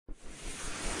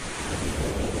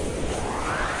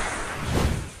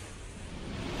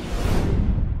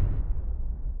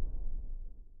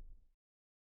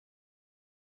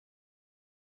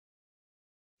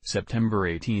September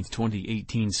 18,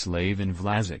 2018. Slaven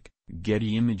Vlasic,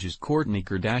 Getty Images. Kourtney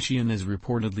Kardashian is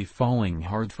reportedly falling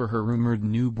hard for her rumored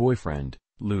new boyfriend,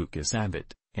 Luka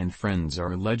Sabbat, and friends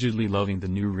are allegedly loving the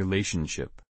new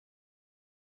relationship.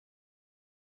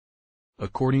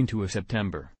 According to a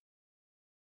September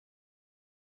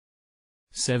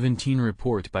 17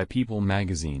 report by People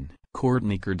magazine,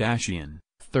 Kourtney Kardashian,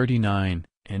 39,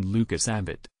 and Luka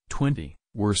Sabbat, 20,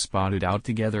 were spotted out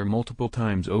together multiple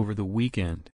times over the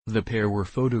weekend. The pair were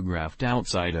photographed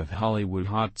outside of Hollywood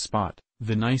hotspot,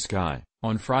 The Nice Guy,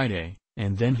 on Friday,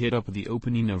 and then hit up the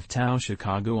opening of Tao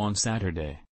Chicago on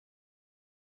Saturday.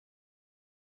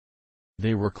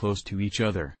 They were close to each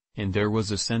other, and there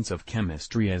was a sense of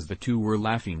chemistry as the two were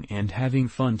laughing and having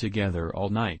fun together all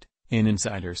night, an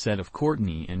insider said of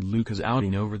Kourtney and Luka's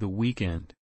outing over the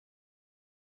weekend.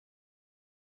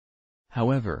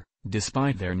 However,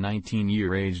 despite their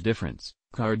 19-year age difference,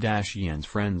 Kardashian's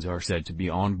friends are said to be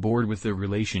on board with the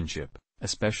relationship,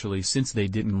 especially since they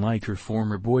didn't like her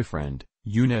former boyfriend,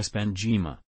 Younes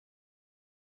Bendjima.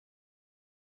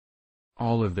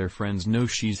 All of their friends know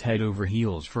she's head over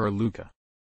heels for Luka.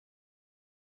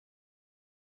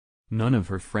 None of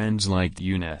her friends liked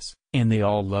Younes, and they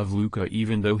all love Luka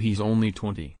even though he's only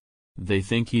 20. They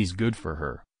think he's good for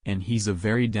her, and he's a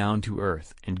very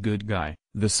down-to-earth and good guy,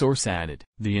 the source added.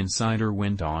 The insider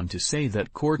went on to say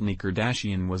that Kourtney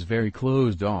Kardashian was very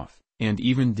closed off, and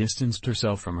even distanced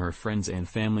herself from her friends and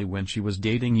family when she was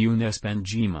dating Younes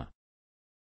Bendjima.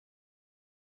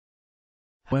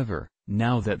 However,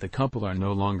 now that the couple are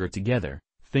no longer together,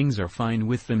 things are fine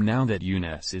with them now that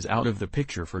Younes is out of the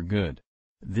picture for good.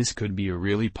 This could be a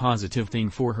really positive thing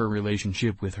for her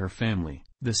relationship with her family,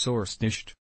 the source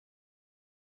dished.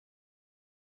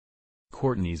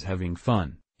 Kourtney's having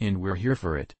fun, and we're here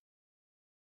for it.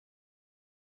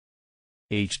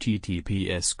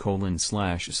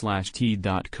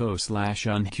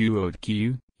 https://t.co/unquote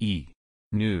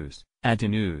News,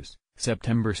 @news,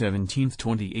 September 17,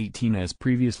 2018. As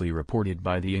previously reported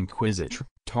by The Inquisitor,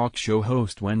 talk show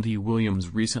host Wendy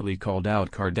Williams recently called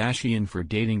out Kardashian for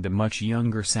dating the much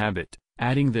younger Sabbat,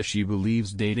 adding that she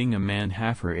believes dating a man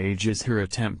half her age is her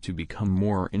attempt to become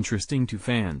more interesting to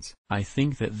fans. I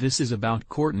think that this is about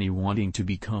Kourtney wanting to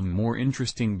become more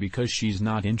interesting because she's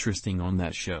not interesting on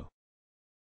that show.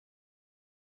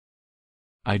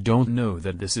 I don't know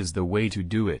that this is the way to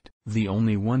do it. The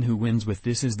only one who wins with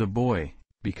this is the boy,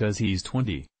 because he's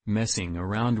 20, messing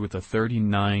around with a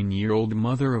 39-year-old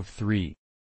mother of 3.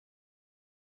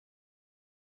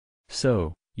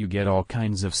 So, you get all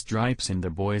kinds of stripes in the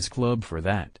boys' club for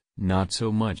that, not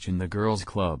so much in the girls'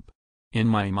 club. In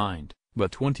my mind,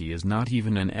 but 20 is not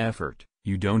even an effort.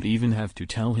 You don't even have to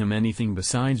tell him anything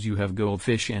besides you have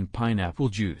goldfish and pineapple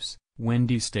juice,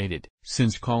 Wendy stated.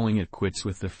 Since calling it quits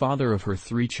with the father of her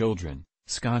 3 children,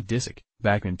 Scott Disick,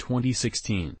 back in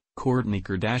 2016, Kourtney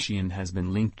Kardashian has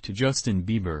been linked to Justin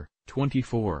Bieber,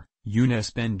 24,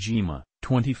 Younes Bendjima,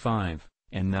 25,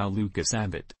 and now Luka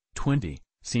Sabbat, 20,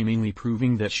 seemingly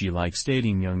proving that she likes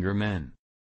dating younger men.